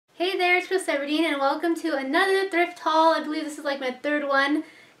Hey there, it's Everdeen, and welcome to another thrift haul. I believe this is like my third one,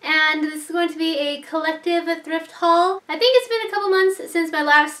 and this is going to be a collective thrift haul. I think it's been a couple months since my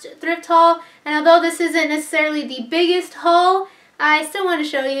last thrift haul, and although this isn't necessarily the biggest haul, I still want to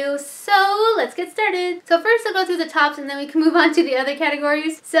show you, so let's get started. So first I'll go through the tops and then we can move on to the other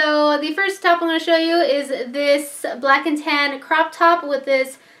categories. So the first top I'm going to show you is this black and tan crop top with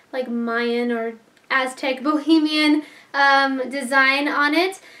this like Mayan or Aztec bohemian design on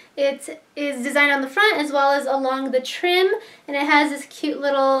it. It is designed on the front as well as along the trim, and it has this cute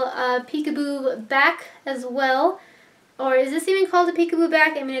little peekaboo back as well. Or is this even called a peekaboo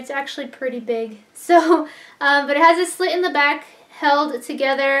back? I mean, it's actually pretty big. So, but it has a slit in the back held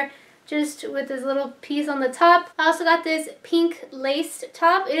together just with this little piece on the top. I also got this pink lace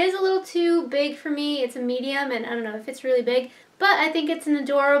top. It is a little too big for me. It's a medium, and I don't know if it's really big, but I think it's an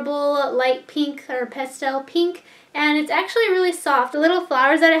adorable light pink or pastel pink. And it's actually really soft. The little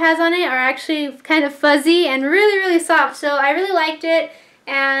flowers that it has on it are actually kind of fuzzy and really soft, so I really liked it.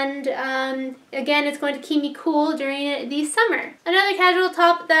 And again, it's going to keep me cool during the summer. Another casual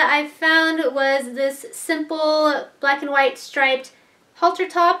top that I found was this simple black and white striped halter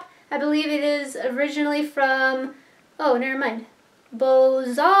top. I believe it is originally from, oh, never mind,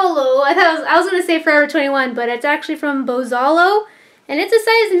 Bozzolo. I was going to say Forever 21, but it's actually from Bozzolo. And it's a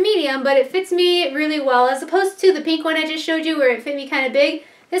size medium, but it fits me really well. As opposed to the pink one I just showed you where it fit me kind of big,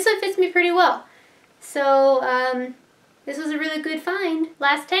 this one fits me pretty well. So this was a really good find.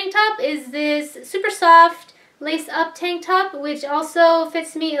 Last tank top is this super soft lace up tank top, which also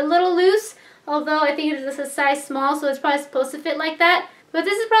fits me a little loose, although I think it is a size small, so it's probably supposed to fit like that. But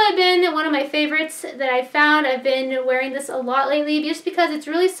this has probably been one of my favorites that I found. I've been wearing this a lot lately just because it's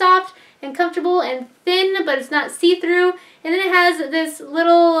really soft and comfortable and thin, but it's not see-through. And then it has this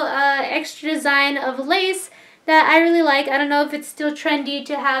little extra design of lace that I really like. I don't know if it's still trendy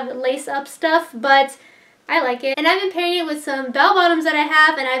to have lace-up stuff, but I like it. And I've been pairing it with some bell-bottoms that I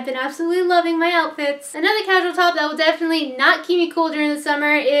have, and I've been absolutely loving my outfits. Another casual top that will definitely not keep me cool during the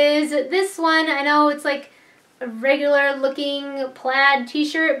summer is this one. I know it's like a regular looking plaid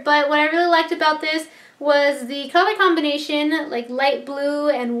t-shirt, but what I really liked about this was the color combination, like light blue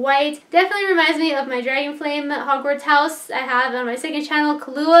and white. Definitely reminds me of my Dragon Flame Hogwarts house I have on my second channel,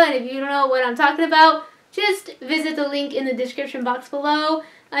 Kahlua, and if you don't know what I'm talking about, just visit the link in the description box below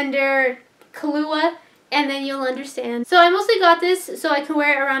under Kahlua, and then you'll understand. So I mostly got this so I can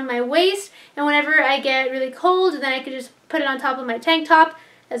wear it around my waist, and whenever I get really cold, then I can just put it on top of my tank top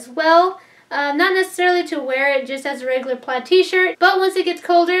as well. Not necessarily to wear it just as a regular plaid t-shirt, but once it gets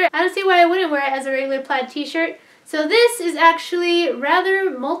colder, I don't see why I wouldn't wear it as a regular plaid t-shirt. So this is actually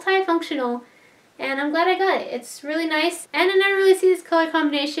rather multifunctional, and I'm glad I got it. It's really nice, and I never really see this color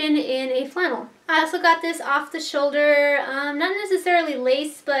combination in a flannel. I also got this off the shoulder, not necessarily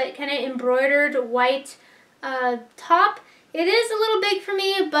lace, but kind of embroidered white top. It is a little big for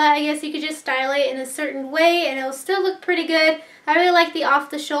me, but I guess you could just style it in a certain way and it'll still look pretty good. I really like the off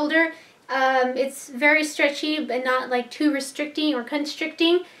the shoulder. It's very stretchy but not like too restricting or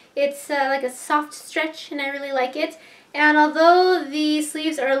constricting. It's like a soft stretch and I really like it. And although the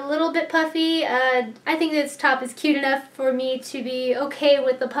sleeves are a little bit puffy, I think this top is cute enough for me to be okay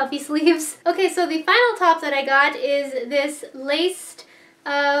with the puffy sleeves. Okay, so the final top that I got is this laced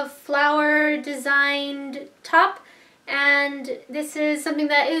flower designed top. And this is something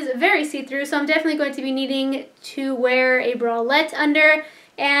that is very see-through, so I'm definitely going to be needing to wear a bralette under.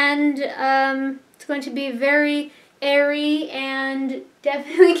 And it's going to be very airy and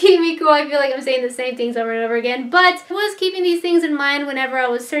definitely keep me cool. I feel like I'm saying the same things over and over again, but I was keeping these things in mind whenever I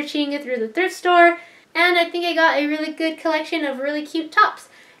was searching through the thrift store, and I think I got a really good collection of really cute tops,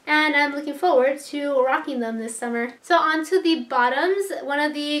 and I'm looking forward to rocking them this summer. So on to the bottoms. One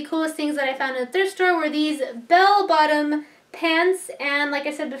of the coolest things that I found in the thrift store were these bell-bottom pants, and like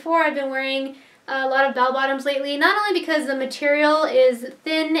I said before, I've been wearing a lot of bell bottoms lately, not only because the material is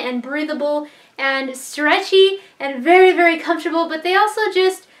thin and breathable and stretchy and very comfortable, but they also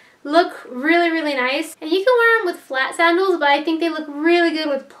just look really nice. And you can wear them with flat sandals, but I think they look really good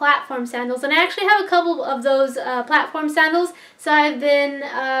with platform sandals, and I actually have a couple of those platform sandals, so I've been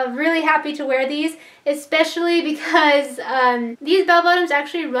really happy to wear these, especially because these bell bottoms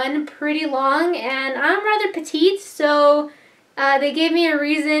actually run pretty long and I'm rather petite, so they gave me a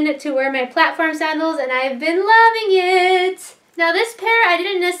reason to wear my platform sandals, and I've been loving it. Now this pair I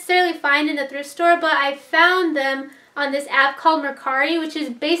didn't necessarily find in the thrift store, but I found them on this app called Mercari, which is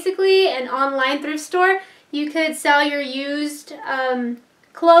basically an online thrift store. You could sell your used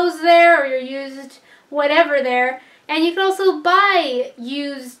clothes there or your used whatever there, and you can also buy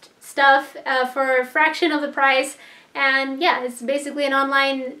used stuff for a fraction of the price And yeah, it's basically an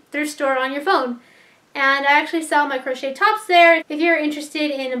online thrift store on your phone. And I actually sell my crochet tops there. If you're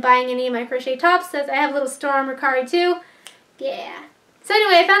interested in buying any of my crochet tops, I have a little store on Mercari too. Yeah. So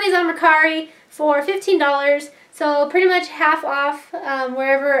anyway, I found these on Mercari for $15. So pretty much half off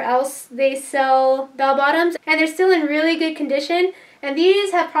wherever else they sell bell bottoms. And they're still in really good condition. And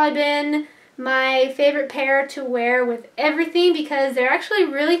these have probably been my favorite pair to wear with everything because they're actually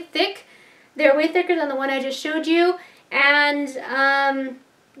really thick. They're way thicker than the one I just showed you. And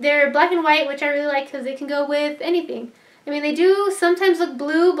they're black and white, which I really like because they can go with anything. I mean, they do sometimes look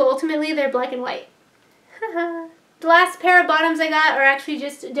blue, but ultimately they're black and white. The last pair of bottoms I got are actually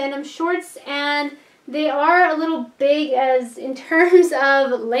just denim shorts, and they are a little big as in terms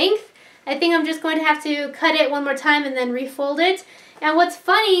of length. I think I'm just going to have to cut it one more time and then refold it. And what's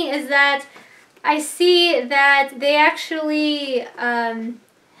funny is that I see that they actually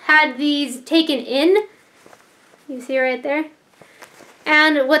had these taken in. You see right there?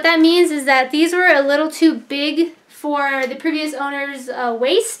 And what that means is that these were a little too big for the previous owner's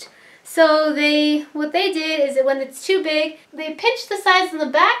waist. So what they did is that when it's too big, they pinch the sides in the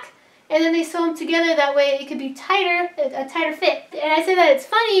back and then they sew them together. That way it could be tighter, a tighter fit. And I say that it's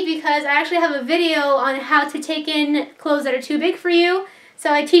funny because I actually have a video on how to take in clothes that are too big for you.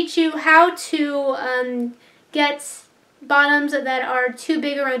 So I teach you how to get bottoms that are too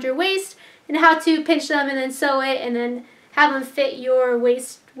big around your waist and how to pinch them and then sew it and then have them fit your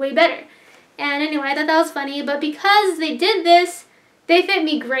waist way better. And anyway, I thought that was funny, but because they did this, they fit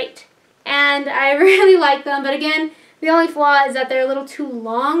me great. And I really like them, but again, the only flaw is that they're a little too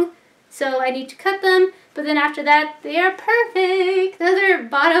long, so I need to cut them, but then after that, they are perfect. The other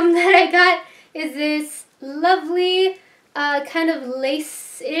bottom that I got is this lovely kind of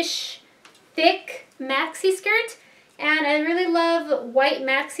lace-ish thick maxi skirt, and I really love white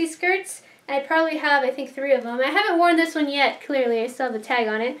maxi skirts. I probably have, I think, 3 of them. I haven't worn this one yet, clearly. I still have the tag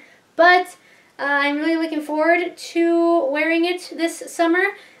on it. But I'm really looking forward to wearing it this summer.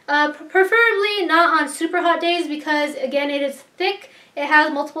 Preferably not on super hot days because, again, it is thick. It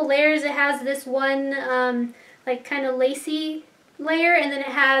has multiple layers. It has this one, like, kind of lacy layer, and then it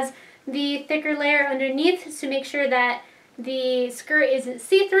has the thicker layer underneath to make sure that the skirt isn't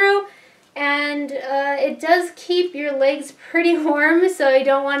see-through. And it does keep your legs pretty warm, so I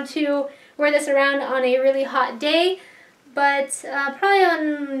don't want to wear this around on a really hot day, but probably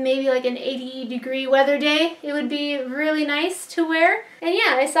on maybe like an 80-degree weather day, it would be really nice to wear. And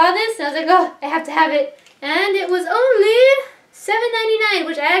yeah, I saw this and I was like, oh, I have to have it. And it was only $7.99,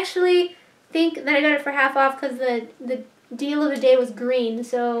 which I actually think that I got it for half off because the deal of the day was green,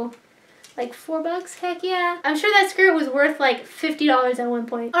 so like $4, heck yeah. I'm sure that skirt was worth like $50 at one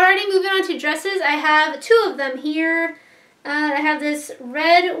point. Alrighty, moving on to dresses. I have 2 of them here. I have this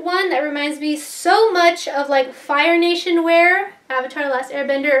red one that reminds me so much of like Fire Nation wear, Avatar: The Last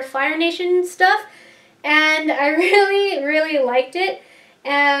Airbender Fire Nation stuff, and I really liked it.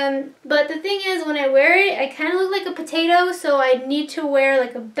 But the thing is, when I wear it, I kind of look like a potato, so I need to wear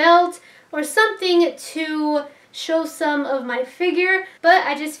like a belt or something to show some of my figure, but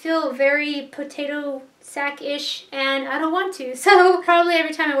I just feel very potato sack-ish and I don't want to. So probably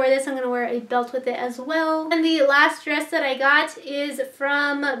every time I wear this, I'm going to wear a belt with it as well. And the last dress that I got is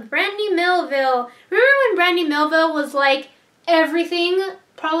from Brandy Melville. Remember when Brandy Melville was like everything,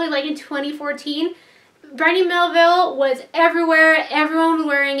 probably like in 2014? Brandy Melville was everywhere, everyone was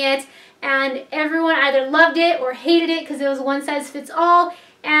wearing it, and everyone either loved it or hated it because it was one size fits all,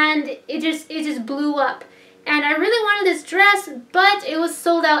 and it just blew up. And I really wanted this dress, but it was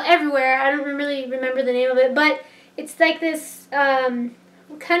sold out everywhere. I don't really remember the name of it, but it's like this kind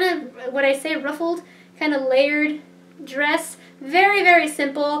of, what I say, ruffled, kind of layered dress. Very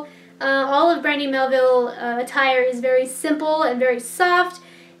simple. All of Brandy Melville attire is very simple and very soft,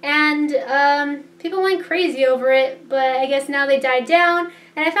 and people went crazy over it, but I guess now they died down.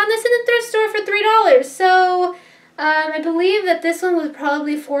 And I found this in the thrift store for $3, so I believe that this one was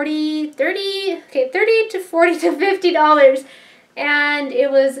probably $30 to $40 to $50, and it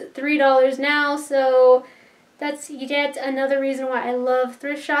was $3 now, so that's yet another reason why I love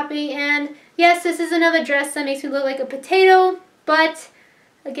thrift shopping. And yes, this is another dress that makes me look like a potato, but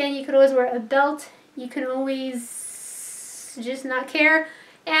again, you could always wear a belt. You can always just not care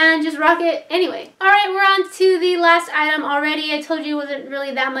and just rock it anyway. Alright, we're on to the last item already. I told you it wasn't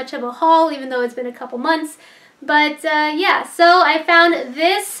really that much of a haul, even though it's been a couple months. But yeah, so I found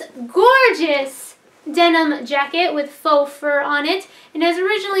this gorgeous denim jacket with faux fur on it. And it was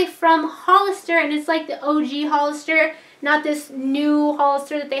originally from Hollister, and it's like the OG Hollister, not this new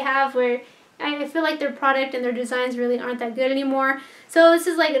Hollister that they have where I feel like their product and their designs really aren't that good anymore. So this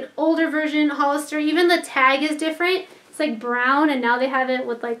is like an older version Hollister. Even the tag is different. It's like brown, and now they have it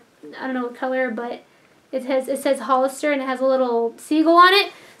with like, I don't know what color, but it says Hollister, and it has a little seagull on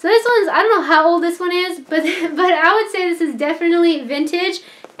it. So this one's, I don't know how old this one is, but I would say this is definitely vintage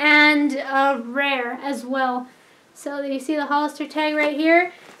and rare as well. So you see the Hollister tag right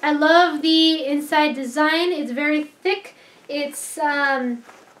here. I love the inside design. It's very thick. It's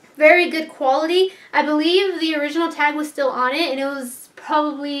very good quality. I believe the original tag was still on it, and it was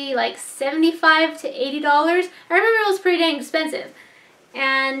probably like $75 to $80. I remember it was pretty dang expensive.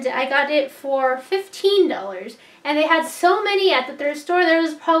 And I got it for $15. And they had so many at the thrift store. There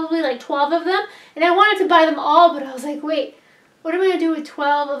was probably like 12 of them. And I wanted to buy them all, but I was like, wait, what am I going to do with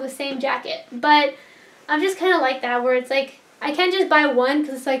 12 of the same jacket? But I'm just kind of like that, where it's like, I can't just buy one,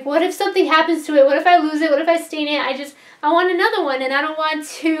 because it's like, what if something happens to it? What if I lose it? What if I stain it? I want another one, and I don't want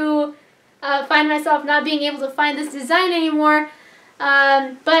to find myself not being able to find this design anymore.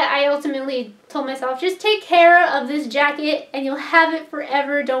 But I ultimately told myself, just take care of this jacket and you'll have it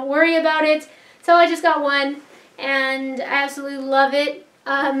forever. Don't worry about it. So I just got one, and I absolutely love it.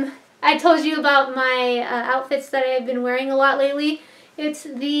 I told you about my outfits that I've been wearing a lot lately. It's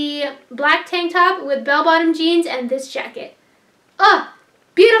the black tank top with bell-bottom jeans and this jacket. Oh,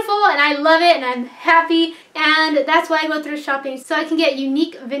 beautiful, and I love it, and I'm happy, and that's why I go thrift shopping, so I can get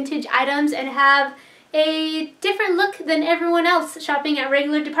unique vintage items and have a different look than everyone else shopping at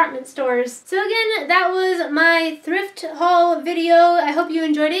regular department stores. So again, that was my thrift haul video. I hope you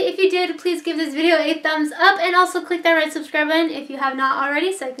enjoyed it. If you did, please give this video a thumbs up, and also click that red subscribe button if you have not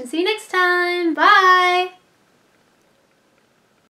already, so I can see you next time. Bye!